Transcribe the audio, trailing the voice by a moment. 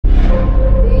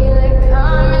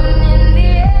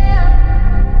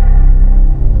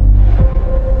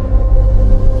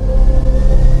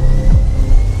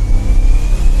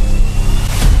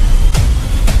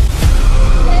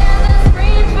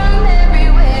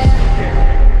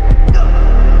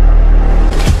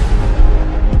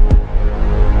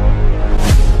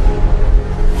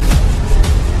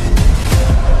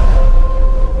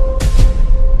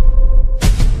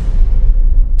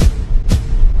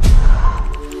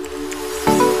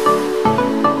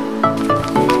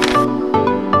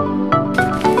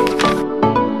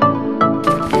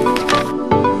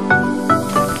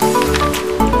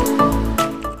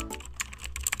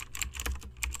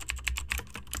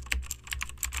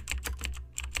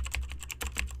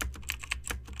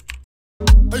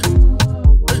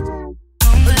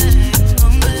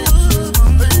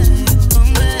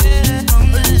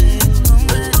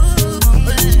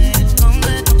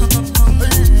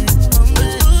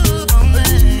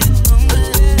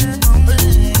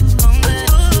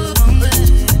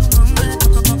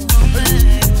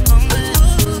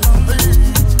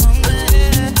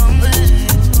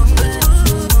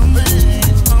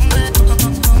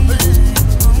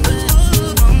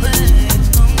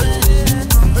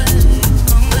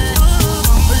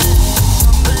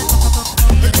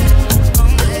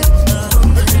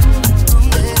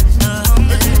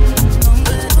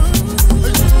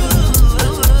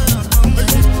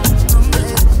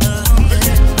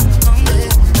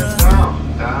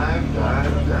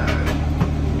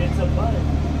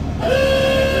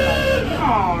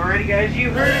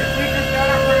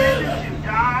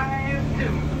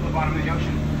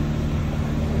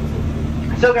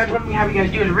So guys, what we have you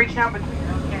guys do is reach down between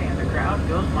and the crowd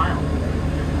goes mild.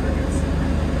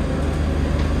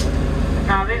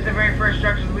 Now these are the very first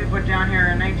structures we put down here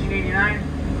in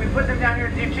 1989. We put them down here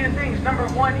to do two things. Number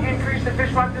one, increase the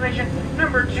fish population.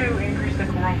 Number two, increase the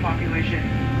coral population.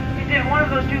 It did one of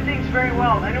those two things very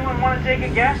well. Anyone want to take a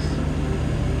guess?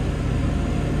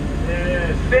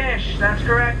 Fish, that's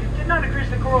correct. It did not increase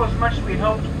the coral as much as we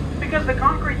hoped because the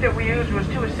concrete that we used was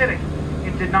too acidic.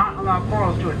 It did not allow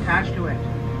corals to attach to it.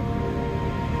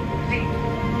 See,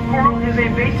 coral is a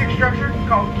basic structure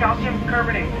called calcium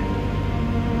carbonate.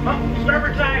 Oh,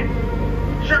 starboard side,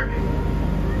 shark.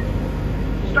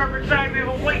 Starboard side, we have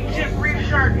a white tip reef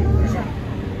shark.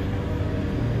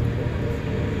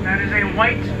 That is a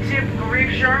white tip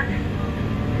reef shark.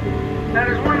 That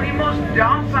is one of the most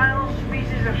docile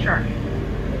species of shark.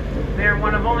 They are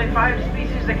one of only 5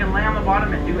 species that can lay on the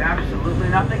bottom and do absolutely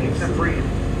nothing except breathe.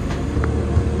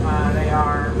 They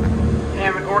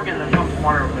have an organ that pumps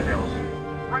water over the gills.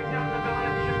 Right down in the belly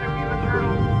of the ship there we have a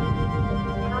turtle.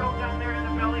 Turtle down there in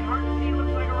the belly. Hard to see,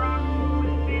 looks like a rock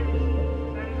with fins.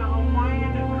 That is a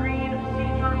Hawaiian green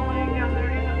sea turtle laying down there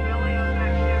in the belly of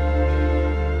that ship.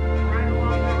 Right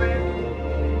along the ribs.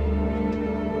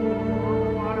 On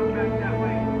the bottom back that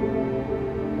way.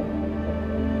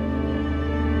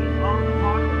 On the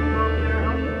bottom of the boat there.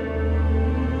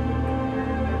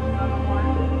 There's another one.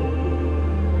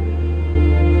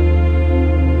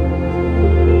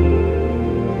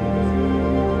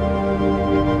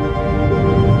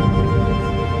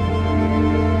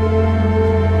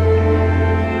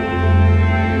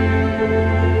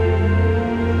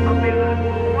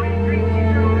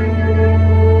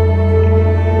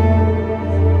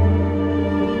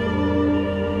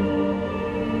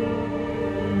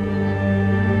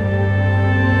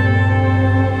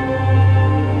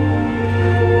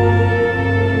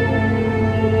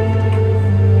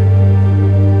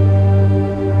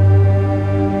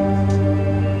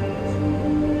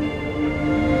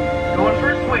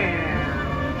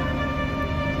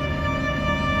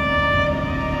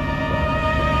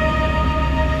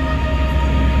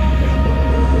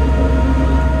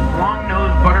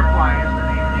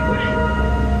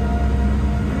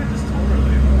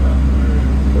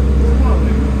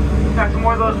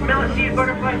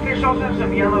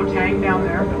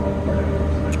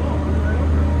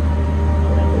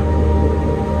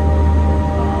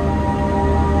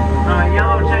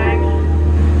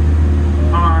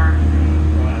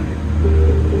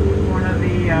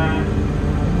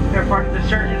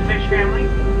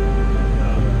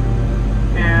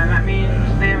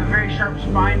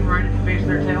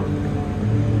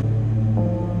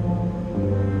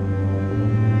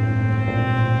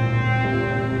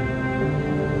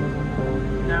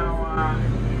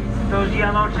 Those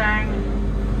yellow tang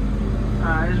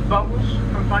is Bubbles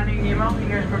from Finding Nemo. You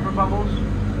guys remember Bubbles?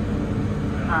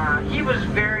 He was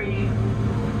very,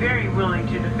 very willing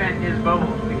to defend his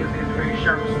bubbles because he has a very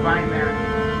sharp spine there.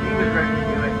 He was ready to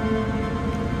do it.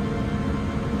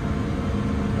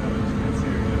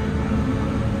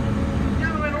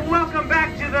 Gentlemen, welcome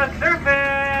back to the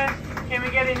surface. Can we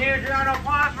get a huge round of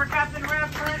applause for Captain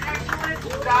Rev for an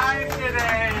excellent dive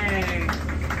today?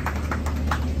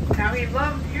 Now we'd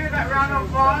love to hear that round of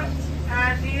applause,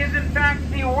 as he is in fact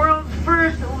the world's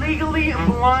first legally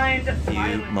blind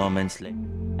pilot. Few moments later.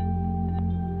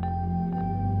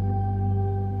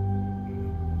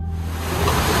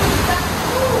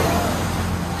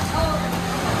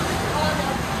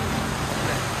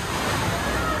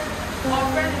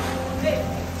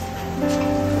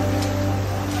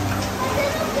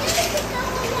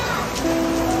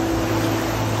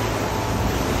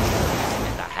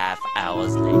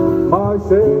 Hours later. My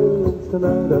sails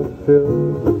tonight are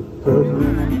filled with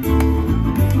turtles.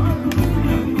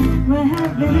 Where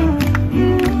have been you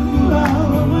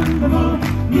all?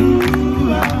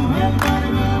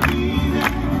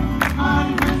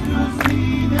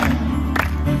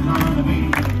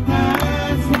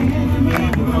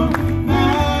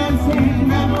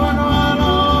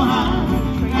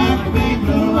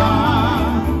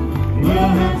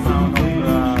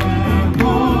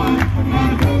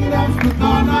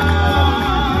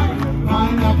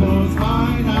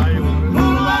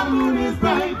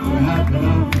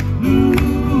 I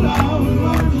will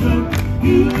worship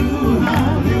you.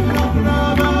 Live it up in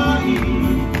Hawaii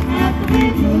at the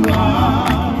big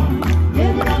luau.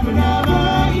 Live it up in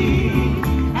Hawaii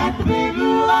at the big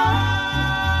luau.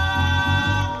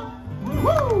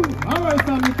 Woo! All right,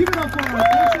 family, give it up for our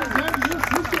patients and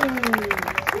musicians.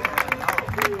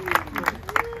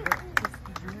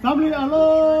 Family,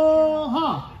 aloha!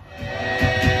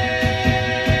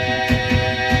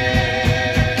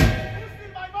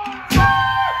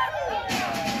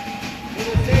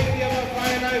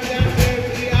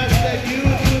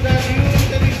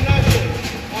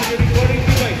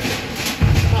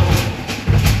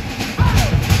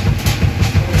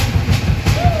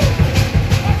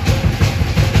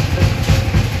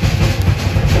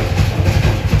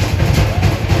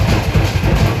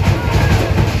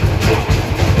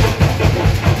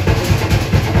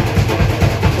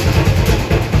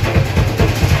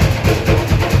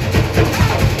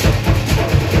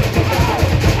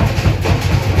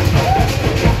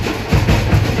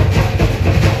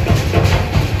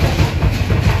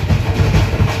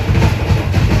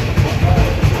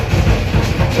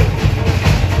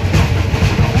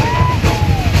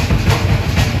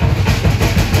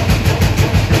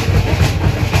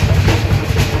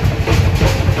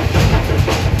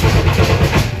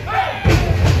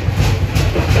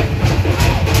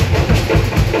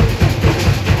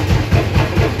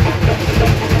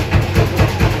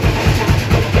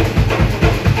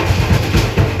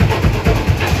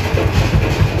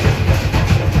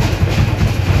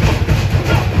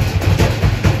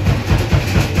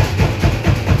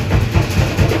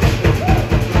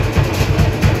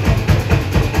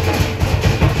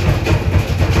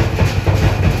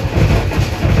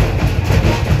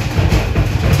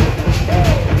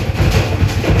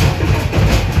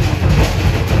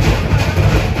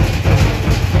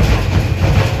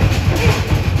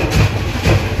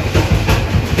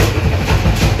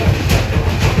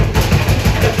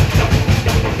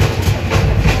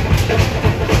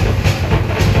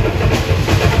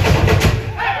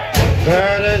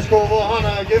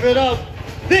 Give it up.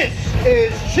 This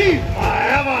is Chief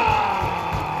Miami.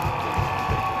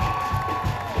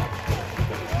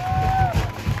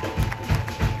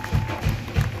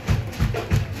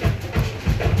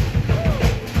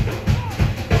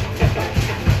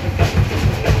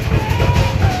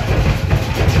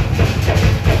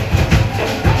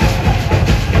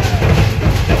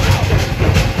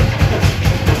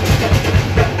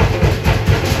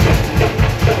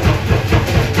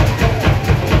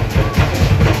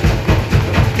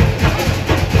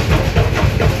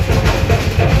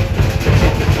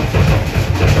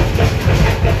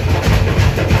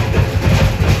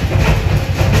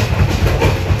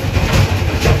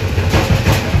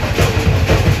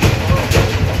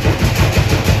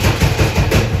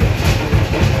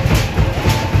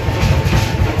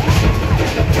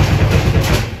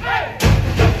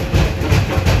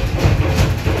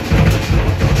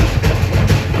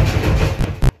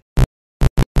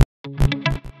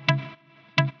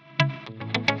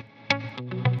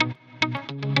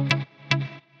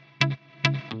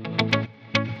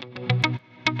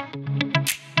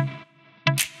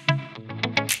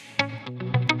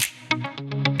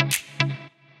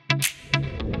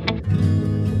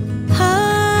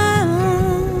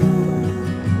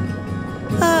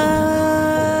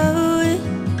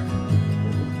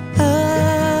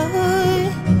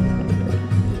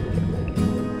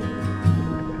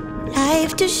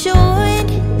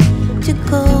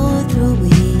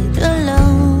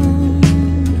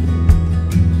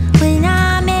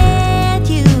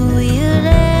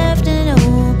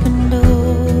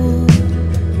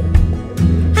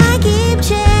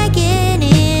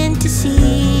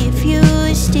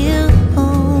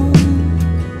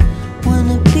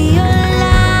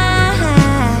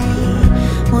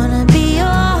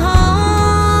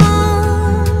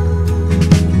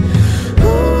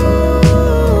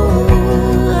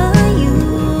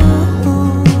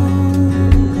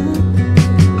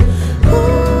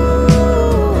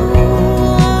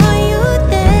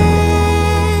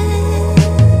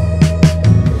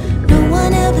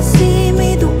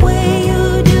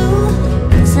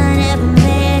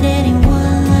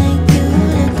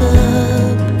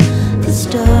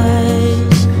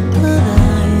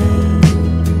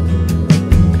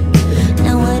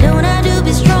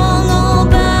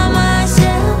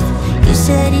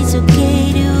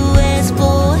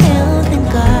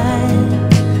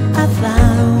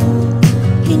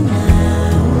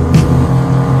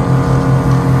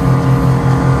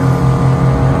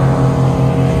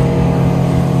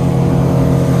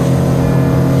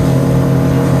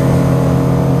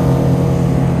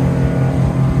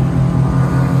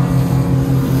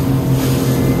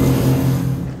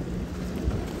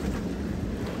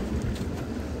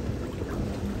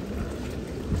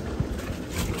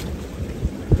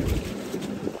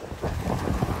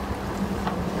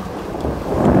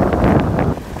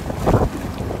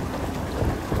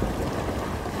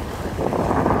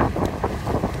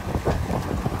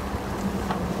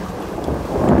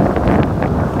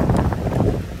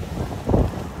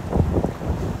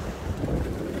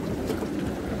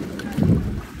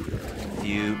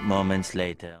 few moments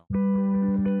later.